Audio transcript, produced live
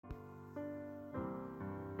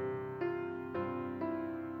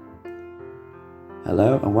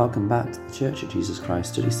Hello and welcome back to the Church of Jesus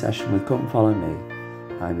Christ study session with Come Follow Me.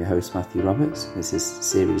 I'm your host Matthew Roberts. This is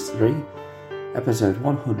Series 3, Episode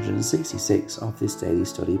 166 of this daily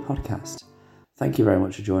study podcast. Thank you very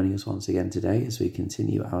much for joining us once again today as we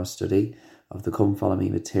continue our study of the Come Follow Me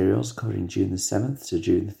materials covering June the 7th to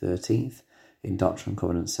June the 13th in Doctrine and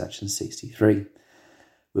Covenants section 63.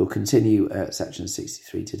 We'll continue section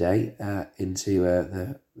 63 today into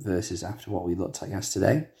the verses after what we looked at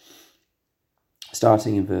yesterday.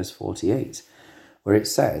 Starting in verse 48, where it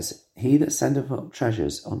says, "He that sendeth up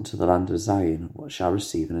treasures unto the land of Zion shall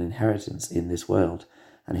receive an inheritance in this world,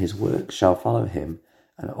 and his work shall follow him,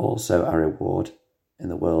 and also a reward in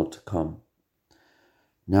the world to come."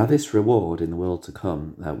 Now this reward in the world to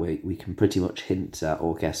come, we can pretty much hint at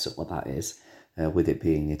or guess at what that is, with it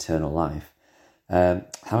being eternal life.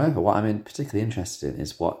 However, what I'm particularly interested in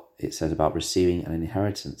is what it says about receiving an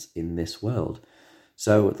inheritance in this world.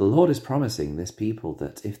 So the Lord is promising this people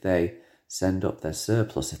that if they send up their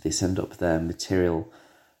surplus, if they send up their material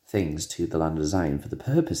things to the land of Zion for the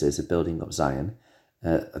purposes of building up Zion,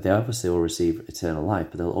 they obviously will receive eternal life,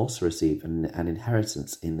 but they'll also receive an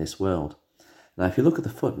inheritance in this world. Now, if you look at the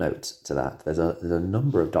footnote to that, there's a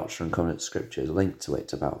number of Doctrine and Covenants scriptures linked to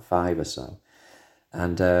it, about 5 or so.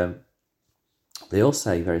 And they all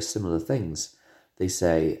say very similar things. They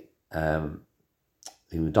say,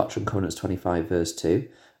 in Doctrine and Covenants 25 verse 2,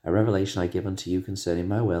 "A revelation I give unto you concerning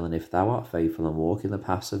my will, and if thou art faithful and walk in the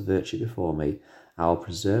paths of virtue before me, I will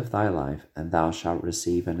preserve thy life, and thou shalt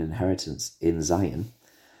receive an inheritance in Zion."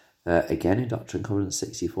 Again in Doctrine and Covenants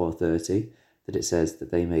 64:30, that it says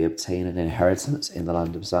that they may obtain an inheritance in the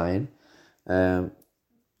land of Zion.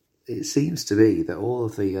 It seems to be that all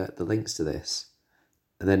of the links to this,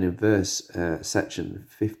 and then in section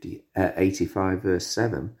 85 verse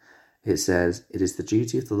 7, it says, "It is the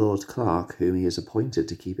duty of the Lord's clerk, whom he has appointed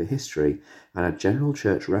to keep a history and a general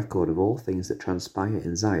church record of all things that transpire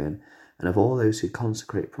in Zion, and of all those who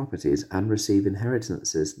consecrate properties and receive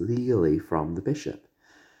inheritances legally from the bishop."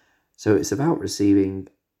 So it's about receiving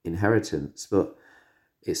inheritance, but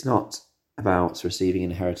it's not about receiving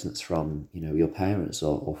inheritance from, your parents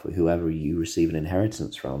or for whoever you receive an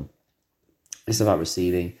inheritance from. It's about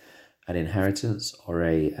receiving an inheritance or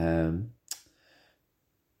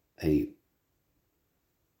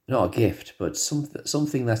not a gift, but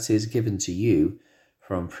something that is given to you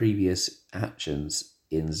from previous actions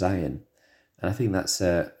in Zion. And I think that's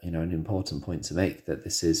an important point to make, that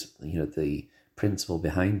this is the principle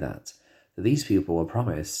behind that these people were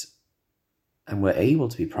promised and were able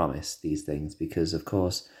to be promised these things because, of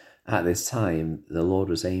course, at this time the Lord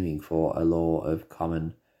was aiming for a law of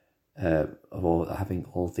common, having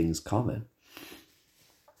all things common.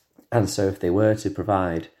 And so if they were to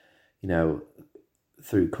provide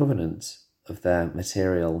through covenant of their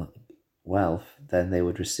material wealth, then they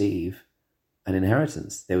would receive an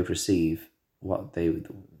inheritance. They would receive what they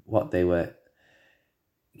were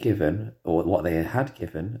given, or what they had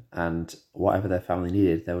given, and whatever their family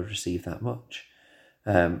needed, they would receive that much.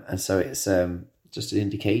 And so it's just an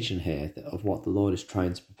indication here of what the Lord is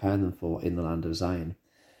trying to prepare them for in the land of Zion.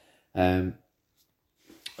 So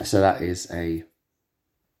that is a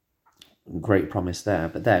great promise there.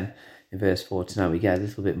 But then in verse 49, we get a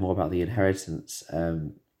little bit more about the inheritance,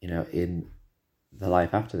 in the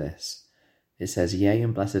life after this. It says, "Yea,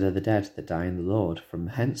 and blessed are the dead that die in the Lord, from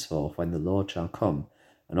henceforth when the Lord shall come,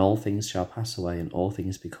 and all things shall pass away, and all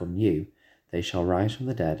things become new. They shall rise from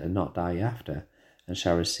the dead and not die after, and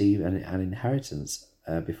shall receive an inheritance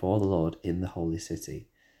before the Lord in the holy city."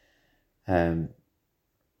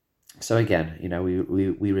 So again,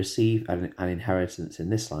 we receive an inheritance in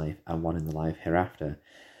this life and one in the life hereafter.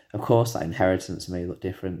 Of course, that inheritance may look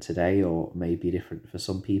different today, or may be different for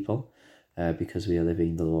some people, because we are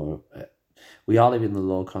living the law. We are living the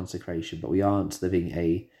law of consecration, but we aren't living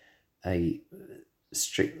a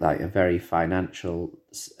strict, a very financial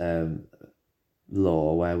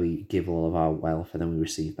law where we give all of our wealth and then we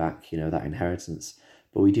receive back, that inheritance.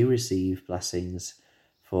 But we do receive blessings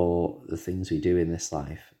for the things we do in this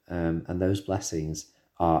life, and those blessings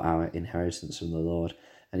are our inheritance from the Lord,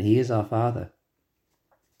 and He is our Father.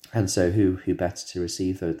 And so who better to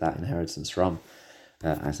receive that inheritance from,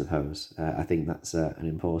 I suppose. I think that's an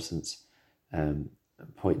important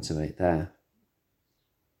point to make there.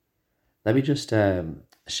 Let me just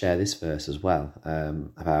share this verse as well,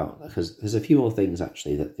 because there's a few more things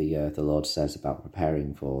actually that the Lord says about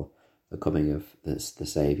preparing for the coming of the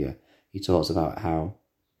Saviour. He talks about how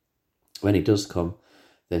when He does come,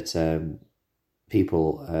 that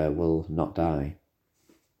people will not die.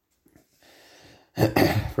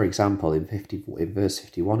 For example, in verse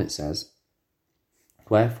 51 it says,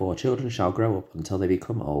 Wherefore children shall grow up until they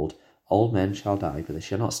become old. Old men shall die, but they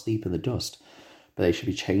shall not sleep in the dust, but they shall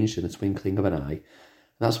be changed in the twinkling of an eye. And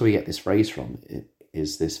that's where we get this phrase from,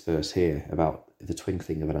 is this verse here about the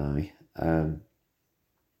twinkling of an eye. And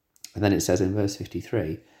then it says in verse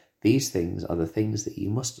 53, these things are the things that you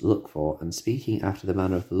must look for, and speaking after the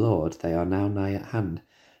manner of the Lord, they are now nigh at hand,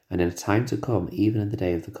 and in a time to come, even in the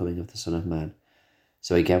day of the coming of the Son of Man.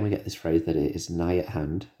 So again, we get this phrase that it is nigh at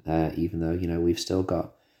hand, even though, we've still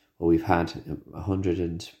got, we've had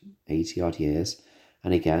 180 odd years.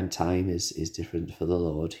 And again, time is different for the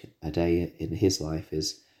Lord. A day in his life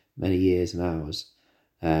is many years and hours.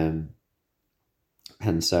 And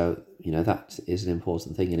so, that is an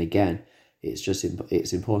important thing. And again, it's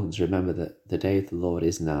important to remember that the day of the Lord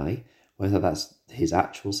is nigh, whether that's his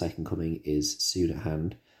actual second coming is soon at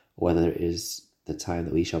hand, or whether it is the time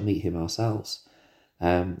that we shall meet him ourselves.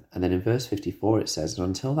 And then in verse 54 it says, and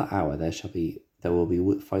until that hour there will be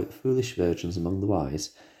foolish virgins among the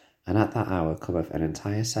wise, and at that hour cometh an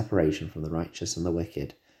entire separation from the righteous and the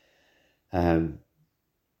wicked. We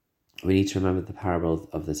need to remember the parable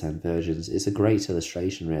of the 10 virgins. It's a great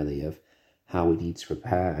illustration, really, of how we need to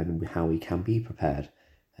prepare and how we can be prepared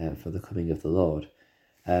for the coming of the Lord.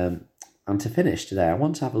 And to finish today, I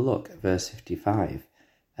want to have a look at verse 55,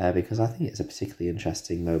 because I think it's a particularly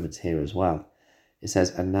interesting moment here as well. It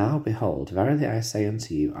says, and now, behold, verily I say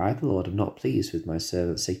unto you, I the Lord am not pleased with my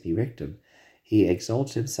servant Signy Rigdon. He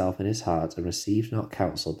exalted himself in his heart, and received not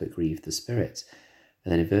counsel, but grieved the Spirit.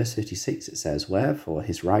 And then in verse 56 it says, wherefore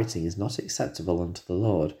his writing is not acceptable unto the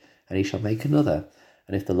Lord, and he shall make another.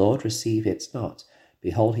 And if the Lord receive it not,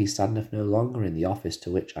 behold, he standeth no longer in the office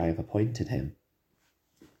to which I have appointed him.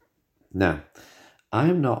 Now, I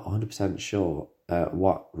am not 100% sure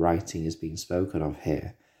what writing is being spoken of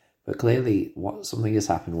here, but clearly something has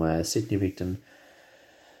happened where Signy Rigdon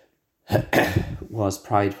was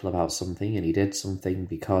prideful about something, and he did something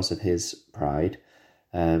because of his pride,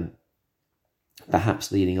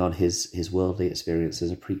 perhaps leaning on his worldly experience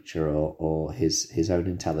as a preacher or his own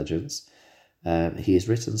intelligence. He has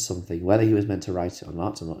written something, whether he was meant to write it or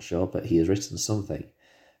not, I'm not sure, but he has written something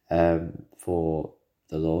for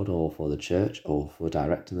the Lord or for the church or for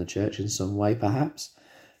directing the church in some way, perhaps,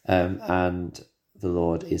 and the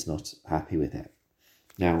Lord is not happy with it.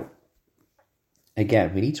 Now,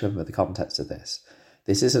 again, we need to remember the context of this.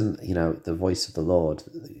 This isn't, the voice of the Lord,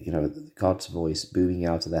 God's voice booming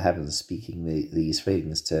out of the heavens, speaking these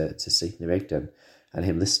things to Signy Rigdon, and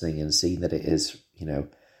him listening and seeing that it is,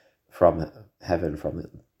 from heaven, from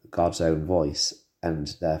God's own voice,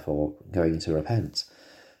 and therefore going to repent.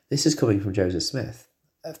 This is coming from Joseph Smith,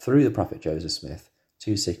 through the prophet Joseph Smith,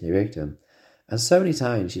 to Signy Rigdon. And so many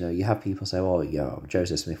times, you have people say,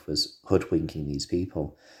 Joseph Smith was hoodwinking these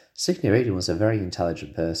people. Signy Rigdon was a very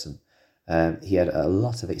intelligent person. He had a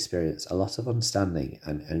lot of experience, a lot of understanding,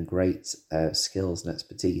 and great skills and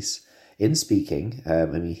expertise in speaking.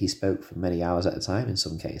 He spoke for many hours at a time in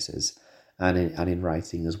some cases, and in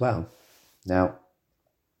writing as well. Now,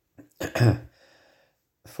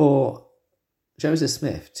 for Joseph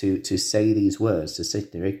Smith to say these words to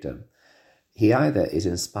Signy Rigdon, he either is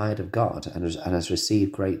inspired of God and has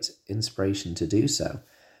received great inspiration to do so,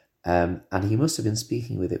 and he must have been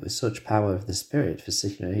speaking with it with such power of the Spirit for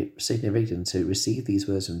Signy Rigdon to receive these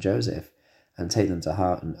words from Joseph and take them to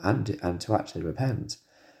heart and to actually repent.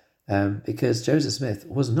 Because Joseph Smith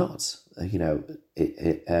was not,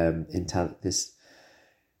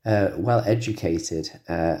 well-educated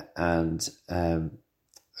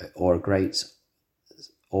or a great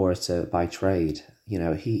orator by trade.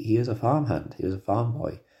 He was a farmhand. He was a farm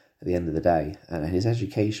boy at the end of the day, and his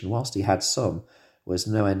education, whilst he had some, was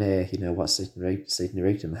nowhere near what Signy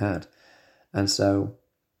Rigdon had. And so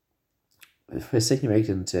for Signy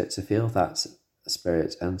Rigdon to feel that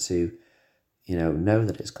spirit and to know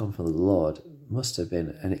that it's come from the Lord must have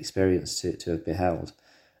been an experience to have beheld.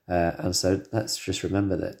 And so let's just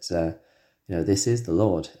remember that this is the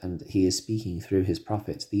Lord, and he is speaking through his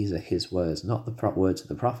prophets. These are his words, not the words of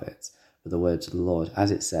the prophets, but the words of the Lord,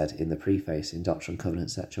 as it said in the preface in Doctrine and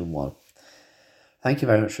Covenants section 1. Thank you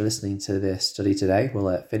very much for listening to this study today.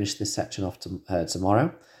 We'll finish this section off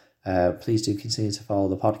tomorrow. Please do continue to follow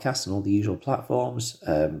the podcast on all the usual platforms.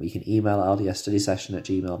 You can email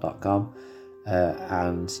ldsstudysession@gmail.com,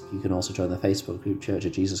 and you can also join the Facebook group Church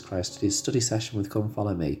of Jesus Christ Study Session with Come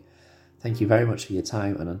Follow Me. Thank you very much for your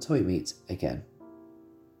time, and until we meet again.